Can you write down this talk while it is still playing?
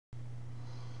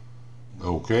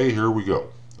Okay, here we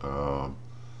go.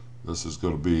 This is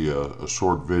going to be a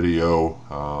short video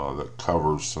that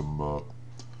covers some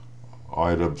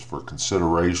items for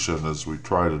consideration as we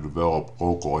try to develop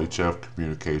local HF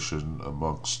communication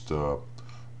amongst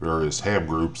various ham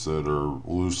groups that are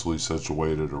loosely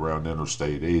situated around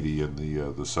Interstate 80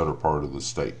 in the center part of the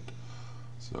state.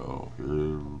 So here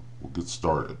we'll get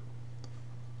started.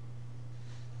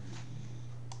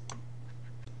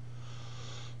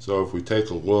 So if we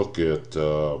take a look at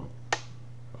the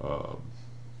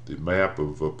map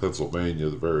of Pennsylvania,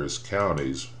 the various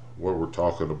counties, what we're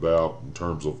talking about in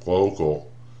terms of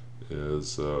local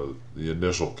is the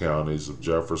initial counties of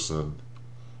Jefferson,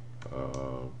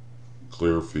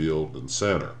 Clearfield, and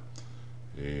Center.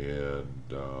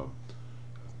 And I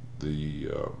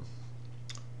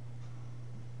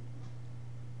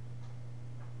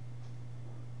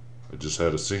just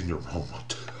had a senior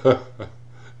moment.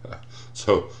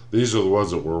 So these are the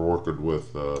ones that we're working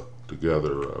with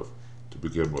together to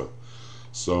begin with.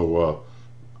 So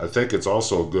I think it's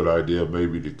also a good idea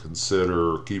maybe to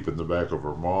consider, keep in the back of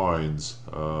our minds,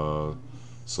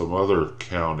 some other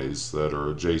counties that are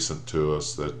adjacent to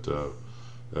us that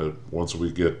once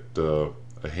we get a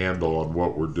handle on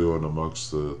what we're doing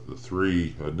amongst the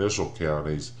three initial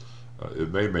counties,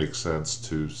 it may make sense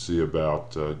to see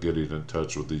about getting in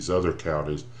touch with these other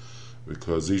counties,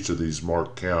 because each of these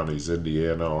marked counties,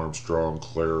 Indiana, Armstrong,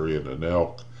 Clarion, and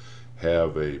Elk,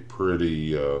 have a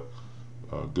pretty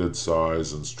good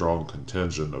size and strong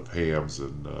contingent of hams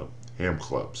and ham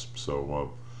clubs.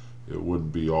 So it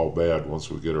wouldn't be all bad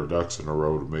once we get our ducks in a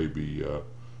row to maybe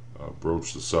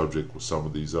broach the subject with some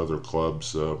of these other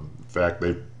clubs. In fact,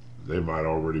 they might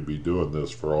already be doing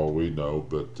this for all we know,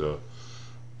 but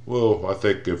well, I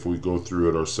think if we go through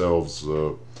it ourselves,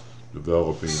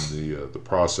 developing the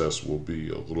process will be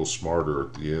a little smarter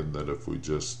at the end than if we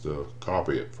just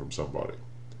copy it from somebody.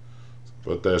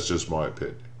 But that's just my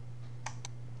opinion.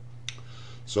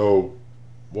 So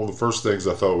one of the first things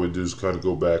I thought we'd do is kind of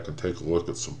go back and take a look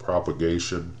at some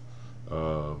propagation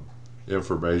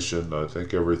information. I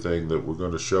think everything that we're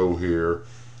going to show here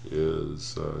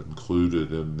is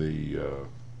included in the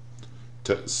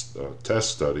test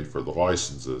study for the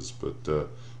licenses, but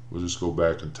we'll just go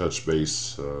back and touch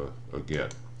base again.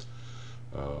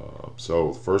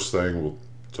 So the first thing we'll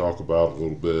talk about a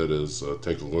little bit is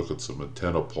take a look at some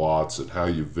antenna plots and how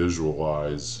you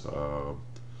visualize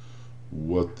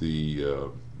what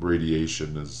the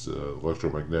radiation is,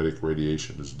 electromagnetic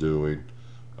radiation is doing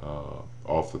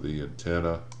off of the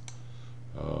antenna.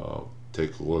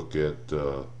 Take a look at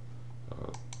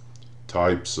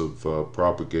types of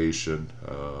propagation.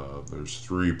 There's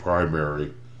three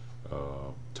primary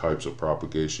types of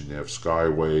propagation. You have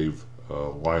skywave,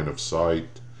 line of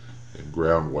sight, and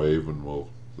ground wave, and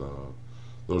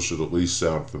those should at least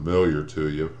sound familiar to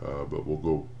you, but we'll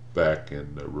go back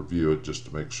and review it just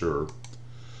to make sure.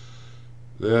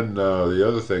 Then the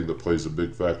other thing that plays a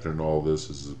big factor in all this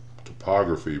is the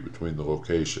topography between the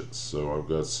locations. So I've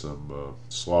got some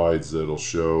slides that'll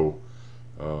show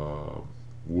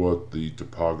what the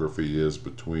topography is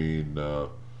between the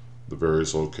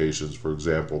various locations. For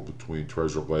example, between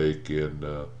Treasure Lake and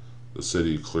the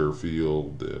city of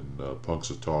Clearfield and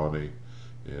Punxsutawney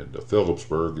and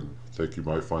Phillipsburg, and I think you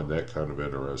might find that kind of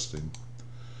interesting.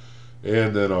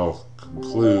 And then I'll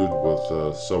conclude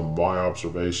with some of my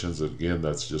observations. Again,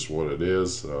 that's just what it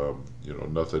is. You know,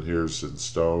 nothing here is in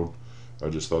stone. I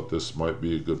just thought this might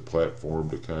be a good platform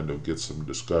to kind of get some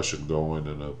discussion going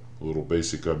and a little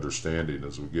basic understanding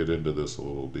as we get into this a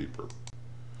little deeper.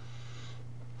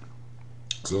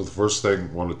 So the first thing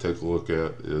I want to take a look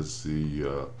at is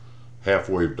the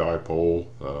half-wave dipole.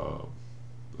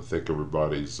 I think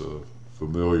everybody's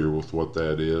familiar with what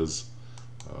that is.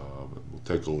 We'll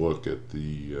take a look at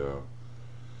the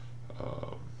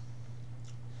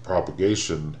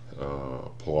propagation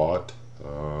plot,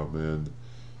 and the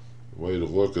way to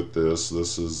look at this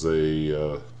is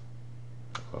a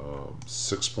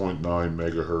 6.9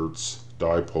 megahertz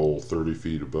dipole 30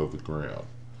 feet above the ground.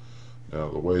 Now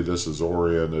the way this is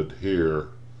oriented here,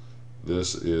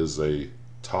 this is a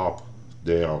top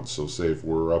down. So say if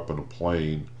we're up in a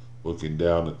plane looking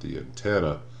down at the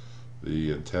antenna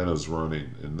is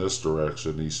running in this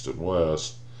direction, east and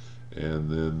west, and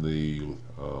then the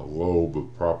lobe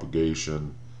of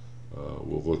propagation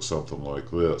will look something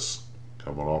like this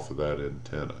coming off of that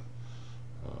antenna.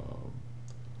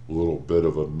 A little bit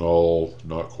of a null,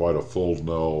 not quite a full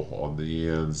null on the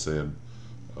ends, and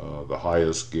the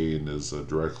highest gain is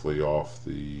directly off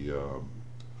the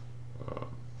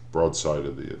broadside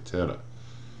of the antenna.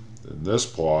 And this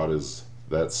plot is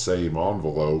that same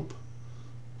envelope,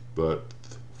 but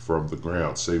from the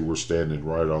ground. Say we're standing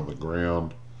right on the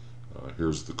ground.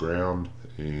 Here's the ground,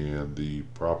 and the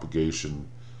propagation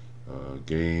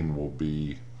gain will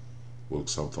look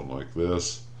something like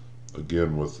this.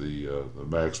 Again, with the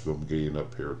maximum gain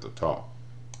up here at the top.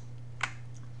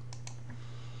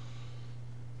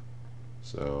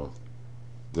 So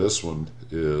this one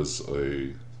is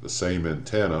the same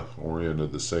antenna,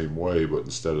 oriented the same way, but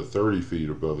instead of 30 feet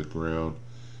above the ground,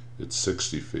 it's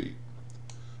 60 feet.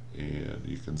 And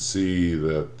you can see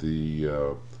that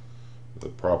the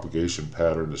propagation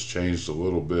pattern has changed a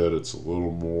little bit. It's a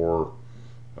little more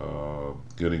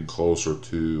getting closer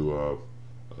to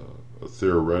a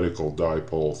theoretical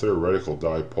dipole. Theoretical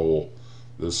dipole,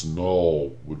 this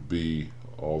null would be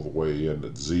all the way in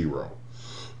at 0.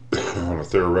 On a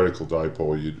theoretical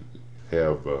dipole, you'd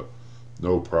have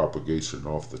no propagation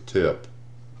off the tip,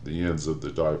 the ends of the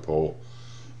dipole,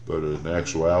 but in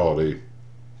actuality,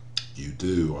 you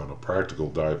do. On a practical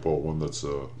dipole, one that's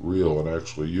real and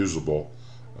actually usable,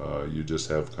 you just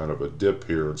have kind of a dip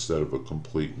here instead of a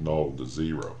complete null to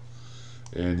 0.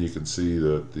 And you can see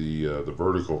that the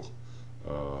vertical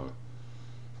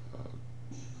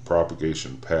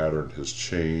propagation pattern has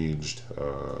changed,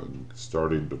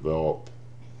 starting to develop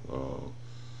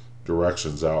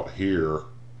directions out here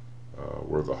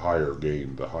where the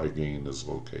high gain is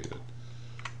located.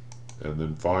 And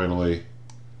then finally,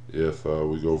 if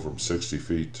we go from 60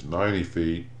 feet to 90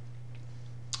 feet,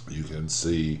 you can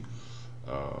see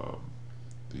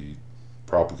the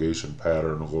propagation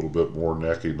pattern a little bit more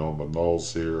necking on the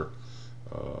nulls here,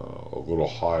 a little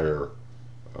higher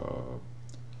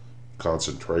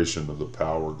concentration of the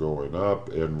power going up,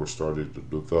 and we're starting to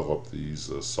develop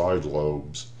these side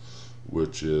lobes,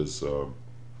 which is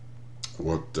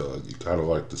what you kind of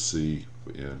like to see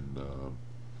in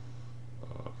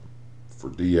for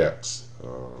DX.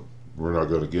 We're not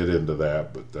going to get into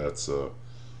that, but that's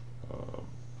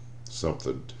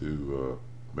something to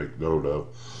make note of.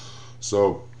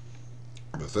 So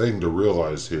the thing to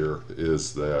realize here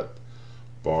is that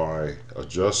by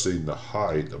adjusting the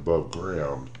height above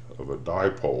ground of a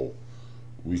dipole,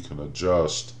 we can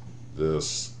adjust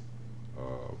this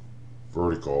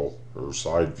vertical or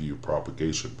side view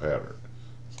propagation pattern.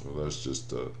 So that's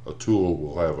just a tool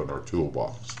we'll have in our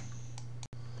toolbox.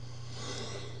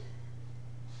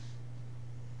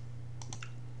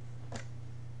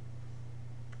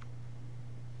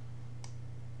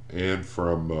 And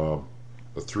from a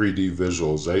 3D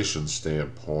visualization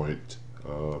standpoint,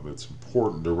 it's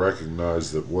important to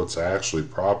recognize that what's actually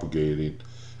propagating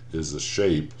is a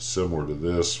shape similar to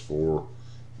this for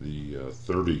the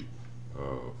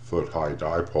 30-foot high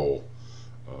dipole.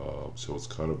 So it's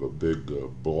kind of a big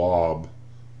blob,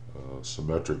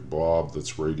 symmetric blob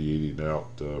that's radiating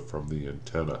out from the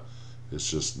antenna. It's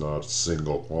just not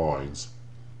single lines.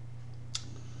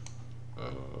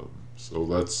 So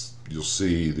you'll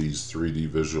see these 3D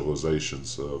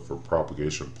visualizations for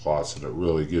propagation plots, and it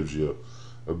really gives you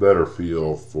a better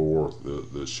feel for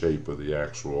the shape of the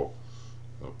actual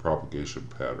propagation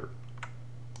pattern.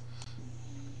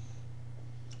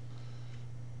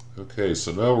 Okay,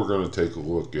 so now we're going to take a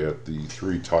look at the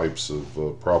three types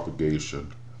of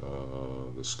propagation,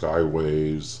 the sky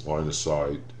waves, line of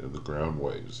sight, and the ground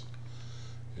waves.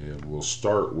 And we'll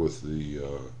start with the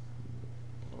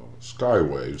sky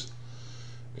waves.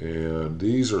 And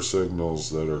these are signals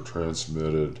that are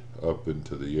transmitted up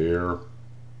into the air,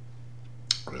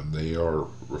 and they are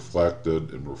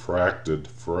reflected and refracted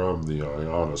from the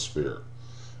ionosphere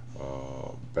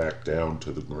back down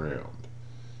to the ground.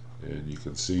 And you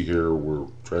can see here we're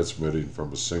transmitting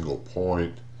from a single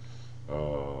point.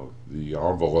 The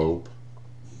envelope,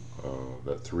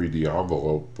 that 3D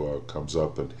envelope comes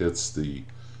up and hits the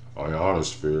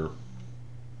ionosphere,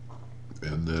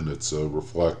 and then it's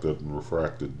reflected and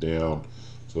refracted down,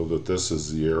 so that this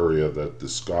is the area that the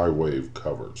sky wave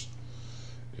covers.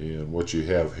 And what you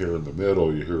have here in the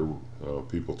middle, you hear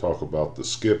people talk about the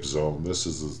skip zone. This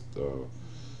is a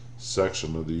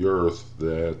section of the Earth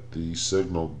that the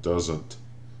signal doesn't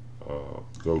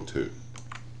go to.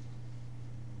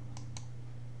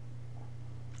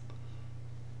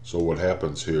 So what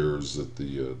happens here is that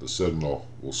the signal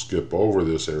will skip over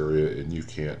this area, and you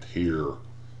can't hear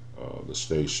the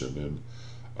station.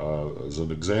 And as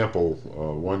an example,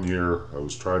 one year I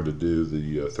was trying to do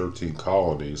the 13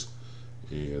 colonies,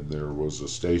 and there was a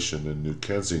station in New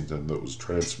Kensington that was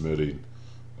transmitting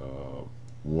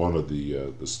one of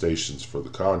the stations for the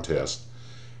contest,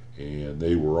 and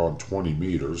they were on 20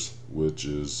 meters, which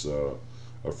is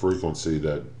a frequency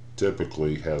that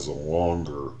typically has a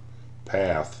longer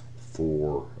path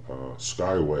for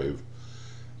skywave.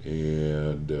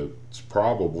 and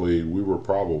we were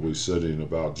probably sitting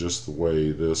about just the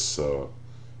way this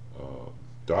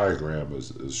diagram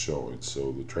is showing.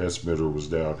 So the transmitter was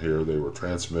down here, they were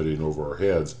transmitting over our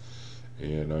heads,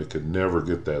 and I could never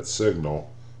get that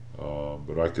signal,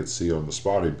 but I could see on the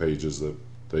spotting pages that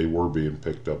they were being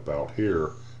picked up out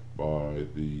here by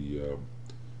the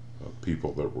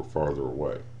people that were farther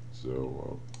away.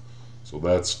 So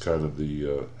that's kind of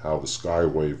the how the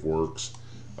skywave works.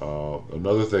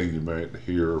 Another thing you might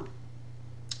hear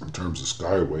in terms of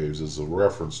skywaves is a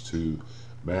reference to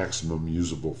maximum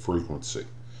usable frequency,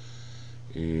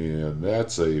 and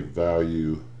that's a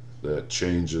value that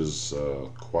changes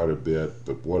quite a bit,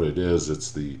 but what it is,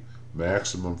 it's the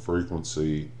maximum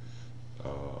frequency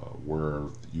where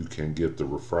you can get the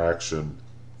refraction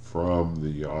from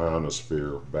the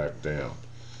ionosphere back down.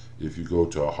 If you go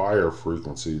to a higher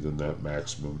frequency than that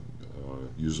maximum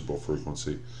usable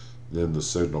frequency, then the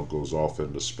signal goes off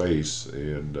into space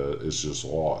and it's just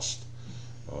lost.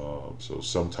 So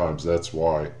sometimes that's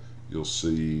why you'll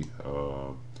see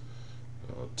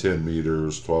 10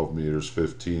 meters, 12 meters,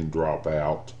 15 drop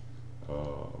out,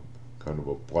 kind of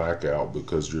a blackout,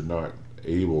 because you're not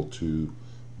able to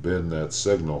bend that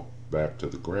signal back to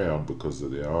the ground because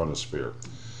of the ionosphere.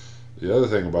 The other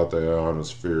thing about the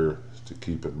ionosphere to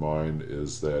keep in mind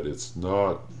is that it's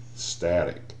not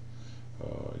static.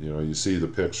 You know, you see the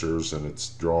pictures and it's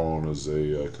drawn as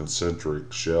a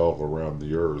concentric shell around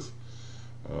the Earth,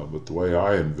 but the way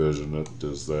I envision it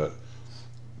is that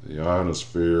the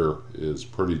ionosphere is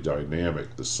pretty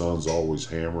dynamic. The sun's always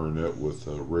hammering it with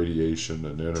radiation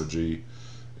and energy,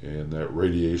 and that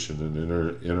radiation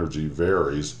and energy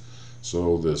varies.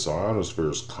 So this ionosphere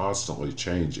is constantly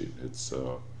changing. It's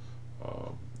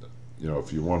you know,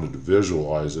 if you wanted to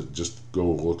visualize it, just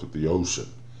go look at the ocean,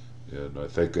 and I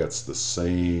think that's the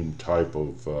same type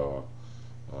of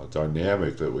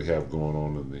dynamic that we have going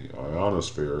on in the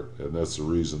ionosphere, and that's the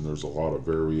reason there's a lot of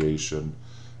variation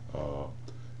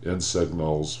in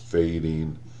signals,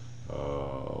 fading,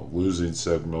 losing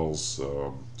signals,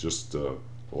 just a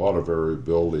lot of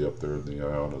variability up there in the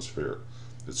ionosphere.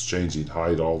 It's changing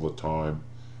height all the time.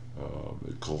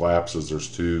 It collapses. There's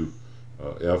two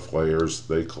F layers.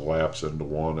 They collapse into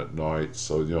one at night.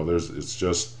 So you know, it's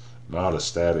just not a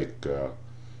static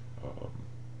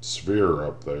sphere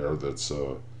up there that's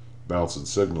bouncing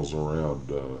signals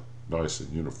around nice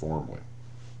and uniformly.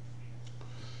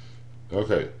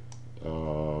 Okay.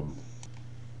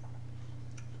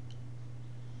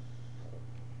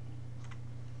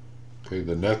 Okay,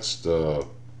 the next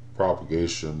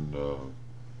propagation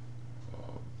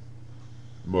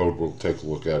mode we'll take a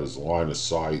look at is line of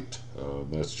sight.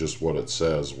 That's just what it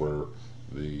says, where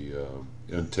the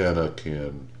antenna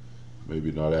can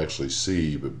maybe not actually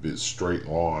see, but a straight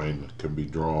line can be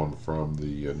drawn from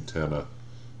the antenna,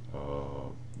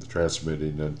 the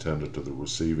transmitting antenna to the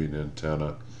receiving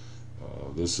antenna.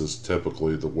 This is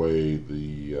typically the way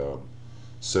the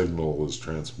signal is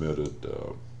transmitted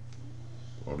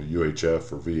on a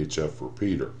UHF or VHF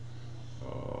repeater.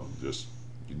 Just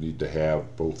you need to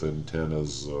have both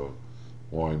antennas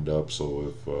lined up,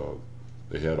 so if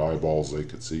they had eyeballs they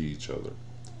could see each other.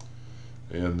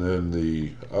 And then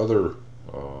the other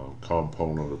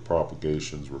component of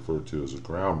propagation is referred to as a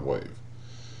ground wave,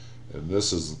 and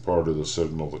this is the part of the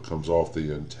signal that comes off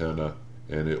the antenna,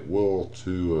 and it will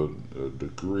to a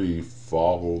degree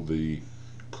follow the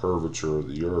curvature of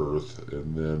the Earth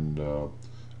and then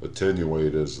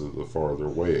attenuate as the farther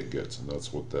away it gets, and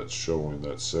that's what that's showing,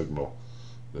 that signal,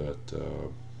 that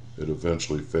it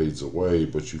eventually fades away,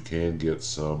 but you can get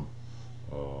some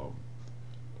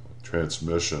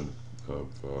transmission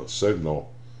of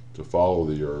signal to follow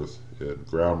the Earth in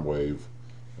ground wave,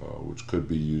 which could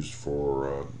be used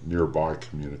for nearby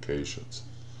communications.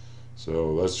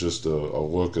 So that's just a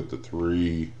look at the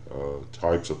three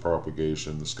types of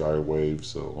propagation: the sky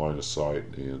waves, line of sight,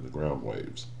 and the ground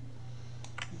waves.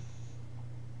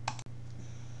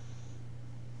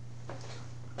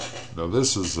 Now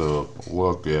this is a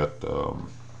look at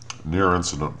near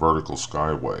incident vertical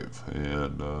skywave,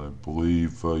 and I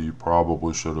believe you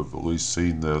probably should have at least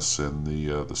seen this in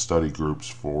the study groups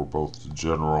for both the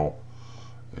general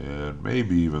and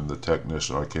maybe even the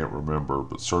technician. I can't remember,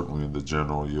 but certainly in the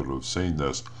general you'd have seen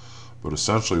this. But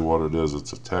essentially what it is,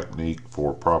 it's a technique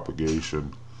for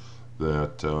propagation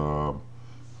that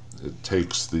it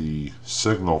takes the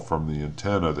signal from the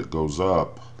antenna that goes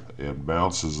up and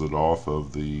bounces it off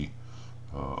of the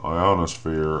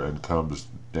ionosphere and comes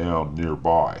down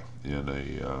nearby in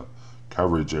a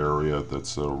coverage area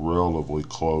that's relatively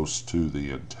close to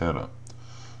the antenna.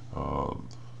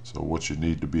 So what you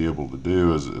need to be able to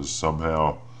do is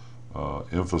somehow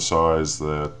emphasize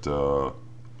that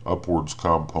upwards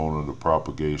component of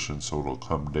propagation, so it'll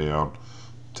come down.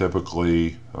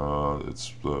 Typically,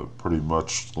 it's pretty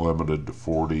much limited to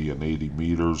 40 and 80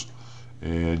 meters,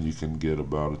 and you can get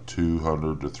about a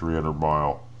 200 to 300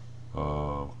 mile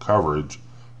coverage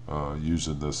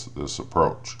using this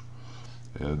approach.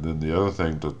 And then the other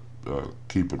thing to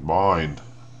keep in mind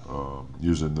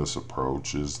using this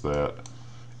approach is that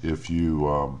if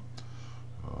you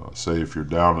say if you're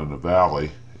down in a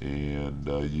valley and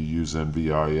you use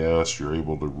NVIS, you're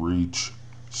able to reach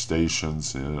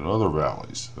stations in other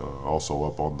valleys, also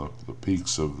up on the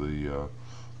peaks of the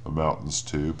mountains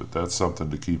too. But that's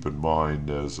something to keep in mind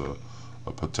as a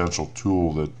potential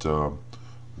tool that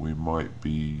we might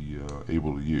be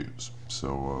able to use.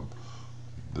 So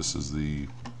this is the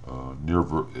near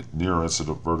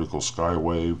incident vertical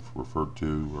skywave, referred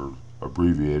to or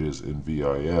abbreviated as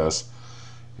NVIS,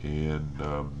 and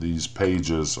these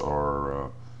pages are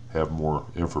have more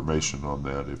information on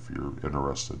that if you're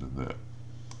interested in that.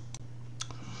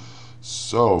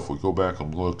 So if we go back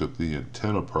and look at the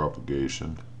antenna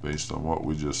propagation based on what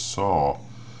we just saw,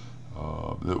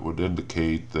 that would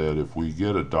indicate that if we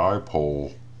get a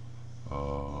dipole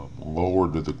lower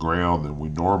to the ground than we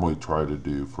normally try to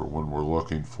do for when we're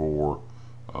looking for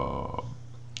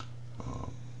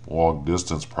long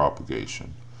distance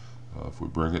propagation, if we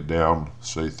bring it down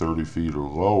say 30 feet or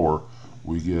lower,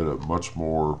 we get a much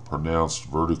more pronounced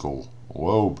vertical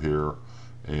lobe here,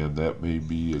 and that may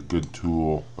be a good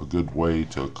tool, a good way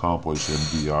to accomplish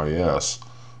NVIS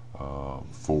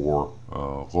for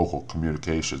local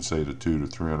communication, say to 200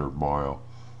 to 300 mile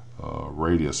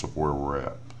radius of where we're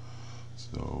at.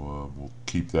 So we'll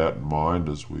keep that in mind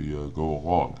as we go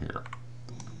along here.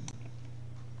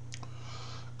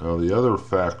 Now the other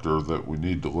factor that we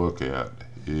need to look at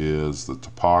is the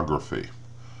topography.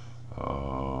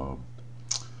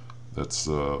 That's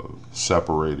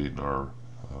separating our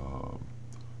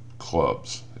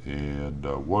clubs. And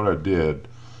what I did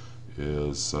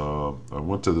is I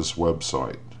went to this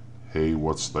website,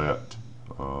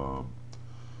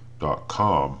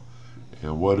 heywhatsthat.com,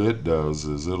 and what it does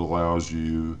is it allows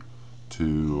you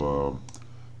to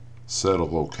set a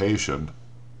location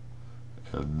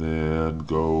and then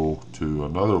go to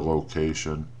another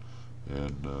location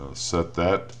and set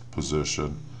that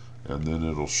position, and then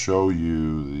it'll show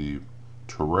you the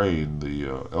terrain, the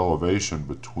elevation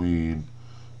between,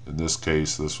 in this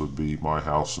case this would be my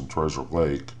house in Treasure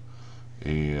Lake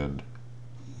and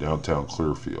downtown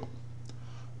Clearfield,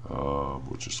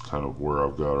 which is kind of where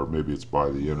I've got, or maybe it's by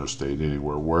the interstate,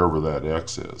 anywhere, wherever that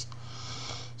X is.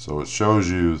 So it shows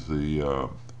you the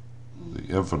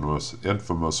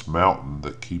infamous mountain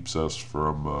that keeps us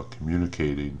from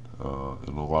communicating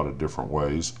in a lot of different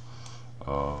ways.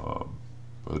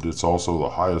 But it's also the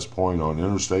highest point on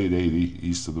Interstate 80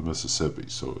 east of the Mississippi,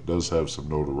 so it does have some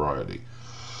notoriety.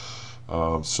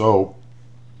 So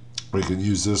we can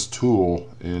use this tool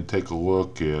and take a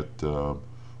look at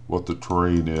what the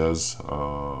terrain is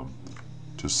to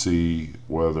see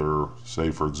whether, say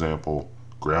for example,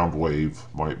 ground wave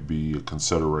might be a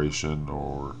consideration,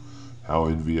 or how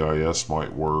NVIS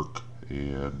might work,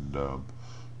 and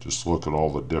just look at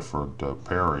all the different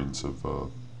pairings of the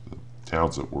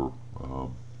towns that we're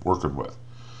working with.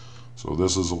 So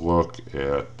this is a look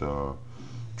at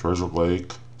Treasure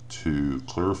Lake to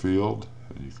Clearfield,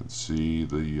 and you can see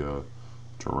the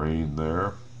terrain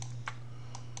there.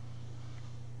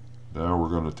 Now we're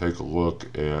going to take a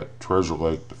look at Treasure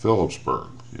Lake to Phillipsburg.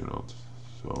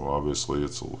 So obviously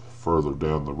it's a little further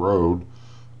down the road,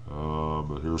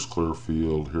 but here's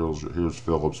Clearfield, here's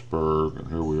Phillipsburg, and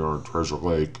here we are in Treasure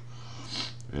Lake,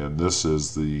 and this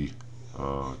is the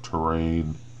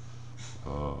terrain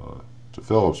to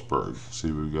Phillipsburg.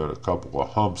 See, we've got a couple of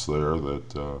humps there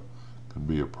that can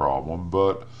be a problem,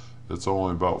 but it's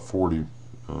only about 40,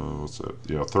 what's that?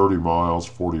 Yeah, 30 miles,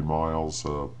 40 miles,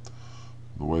 the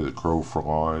way the crow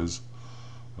flies.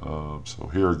 So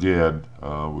here again,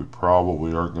 we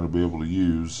probably aren't going to be able to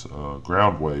use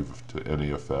ground wave to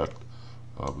any effect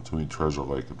between Treasure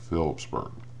Lake and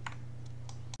Phillipsburg.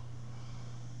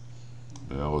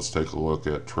 Now let's take a look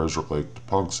at Treasure Lake to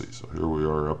Punxsy. So here we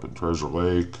are up in Treasure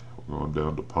Lake, we're going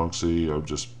down to Punxsy. I've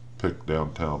just picked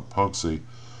downtown Punxsy,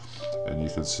 and you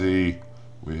can see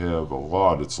we have a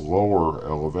lot. It's lower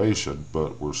elevation,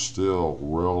 but we're still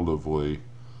relatively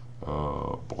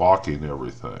blocking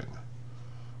everything.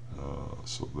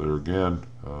 So there again,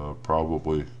 we won't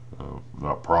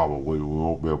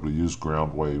be able to use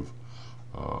ground wave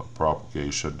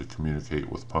propagation to communicate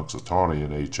with Punxsutawney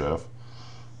and HF,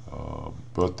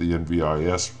 but the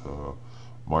NVIS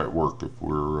might work if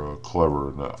we're clever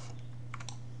enough.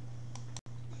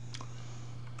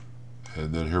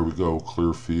 And then here we go,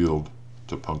 Clearfield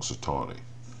to Punxsutawney.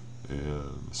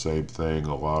 And same thing,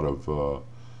 a lot of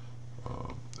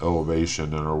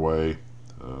elevation in our way.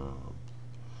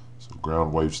 So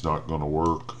ground wave's not going to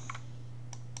work.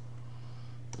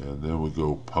 And then we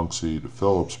go Punxsy to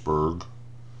Phillipsburg.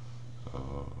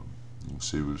 You can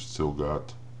see we've still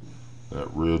got that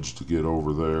ridge to get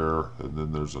over there, and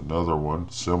then there's another one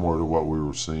similar to what we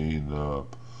were seeing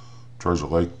Treasure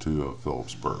Lake to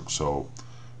Phillipsburg. So,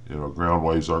 you know, ground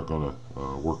waves aren't going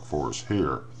to work for us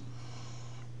here.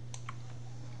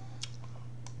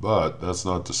 But that's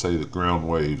not to say that ground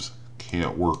waves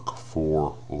can't work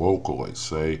for locally.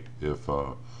 Say if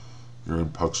you're in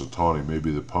Punxsutawney,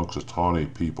 maybe the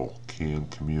Punxsutawney people can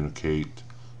communicate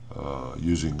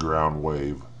using ground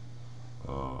wave.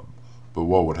 But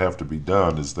what would have to be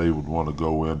done is they would want to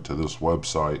go into this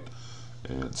website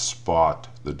and spot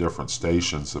the different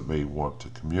stations that may want to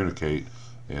communicate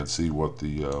and see what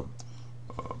the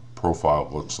profile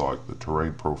looks like, the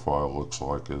terrain profile looks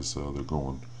like as they're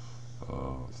going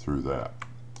through that.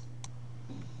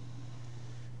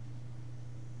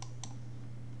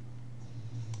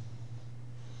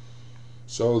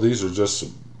 So these are just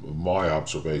some of my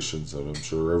observations, and I'm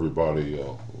sure everybody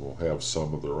will have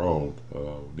some of their own.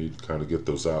 We need to kind of get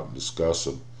those out and discuss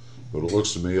them. But it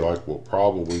looks to me like we'll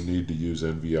probably need to use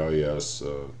NVIS.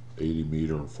 80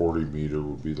 meter and 40 meter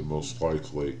would be the most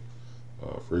likely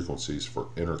frequencies for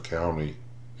inter-county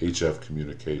HF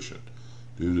communication.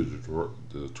 Due to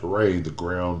the terrain, the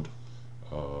ground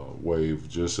wave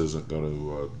just isn't going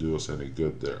to do us any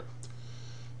good there.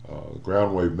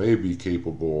 Ground wave may be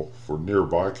capable for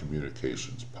nearby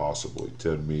communications, possibly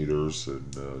 10 meters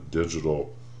and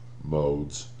digital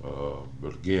modes,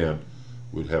 but again,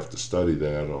 we'd have to study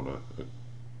that on a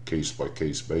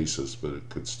case-by-case basis, but it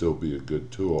could still be a good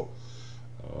tool.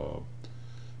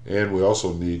 And we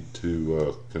also need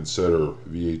to consider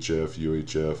VHF,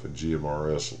 UHF, and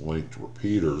GMRS linked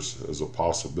repeaters as a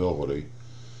possibility,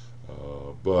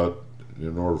 but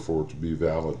in order for it to be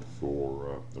valid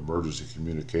for emergency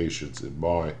communications, in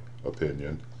my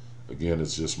opinion, again,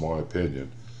 it's just my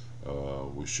opinion,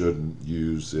 we shouldn't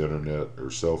use the internet or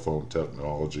cell phone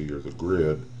technology or the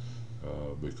grid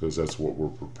because that's what we're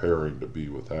preparing to be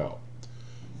without.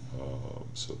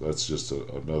 So that's just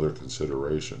another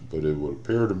consideration. But it would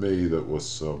appear to me that with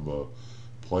some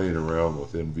playing around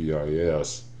with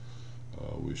NVIS,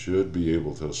 we should be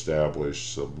able to establish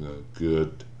some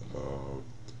good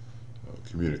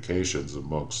communications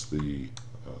amongst the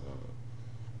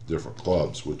different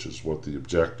clubs, which is what the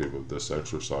objective of this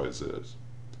exercise is.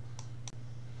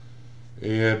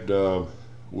 And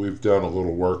we've done a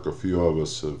little work. A few of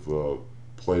us have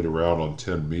played around on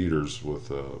 10 meters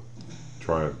with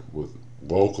trying with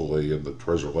locally in the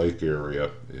Treasure Lake area,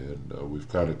 and we've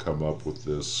kind of come up with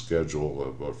this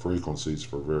schedule of frequencies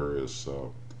for various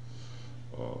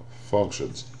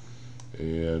functions.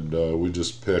 And we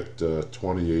just picked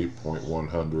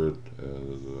 28.100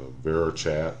 as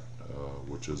VeriChat,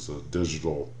 which is a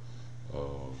digital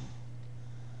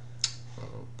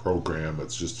program.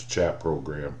 It's just a chat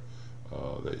program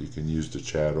that you can use to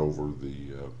chat over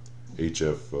the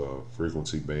HF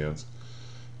frequency bands.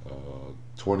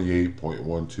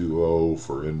 28.120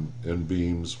 for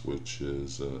N-beams, which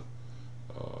is a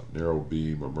narrow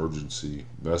beam emergency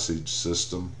message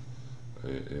system.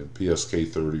 And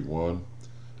PSK 31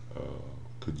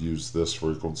 could use this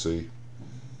frequency.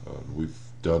 We've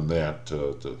done that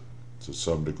to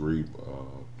some degree,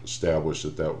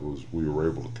 established that we were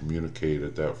able to communicate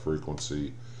at that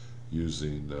frequency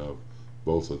using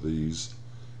both of these.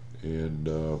 And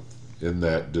in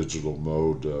that digital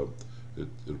mode, it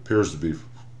appears to be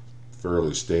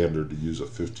fairly standard to use a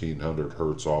 1500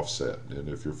 hertz offset. And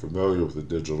if you're familiar with the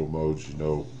digital modes, you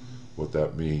know what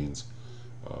that means.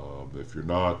 If you're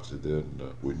not, then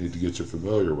we need to get you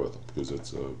familiar with them, because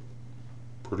it's a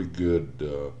pretty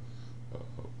good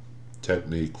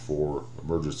technique for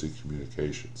emergency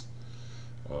communications.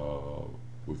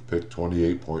 We've picked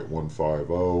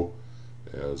 28.150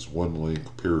 as WinLink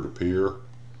peer-to-peer.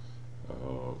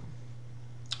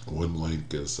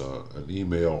 WinLink is an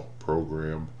email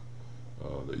program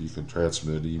that you can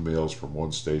transmit emails from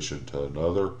one station to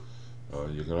another.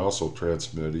 You can also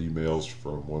transmit emails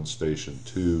from one station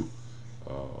to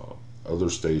other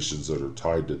stations that are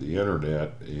tied to the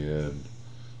internet and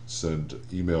send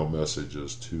email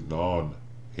messages to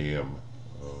non-ham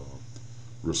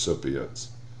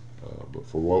recipients. But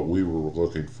for what we were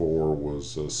looking for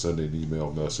was sending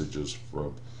email messages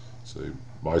from, say,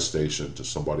 my station to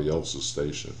somebody else's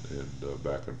station, and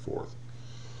back and forth.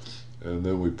 And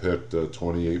then we picked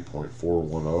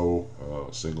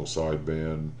 28.410 single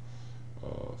sideband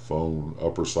phone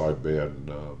upper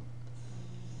sideband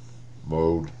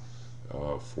mode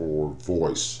for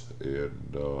voice,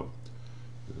 and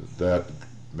that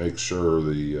makes sure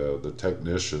the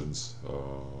technicians,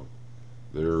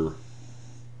 they're,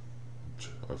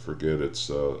 I forget, it's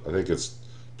I think it's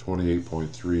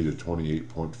 28.3 to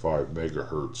 28.5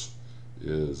 megahertz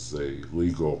is a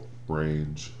legal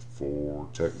range for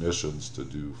technicians to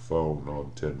do phone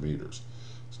on 10 meters.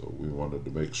 So we wanted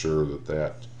to make sure that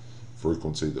that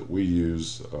frequency that we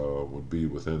use would be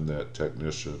within that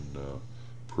technician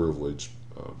privilege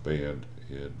band,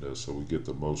 and so we get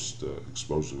the most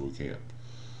exposure we can.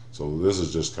 So this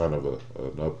is just kind of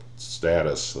an up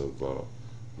status of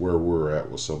where we're at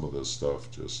with some of this stuff,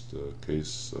 just in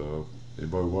case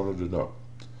anybody wanted to know.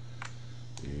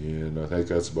 And I think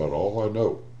that's about all I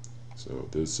know. So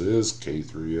this is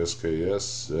K3SKS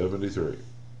 73.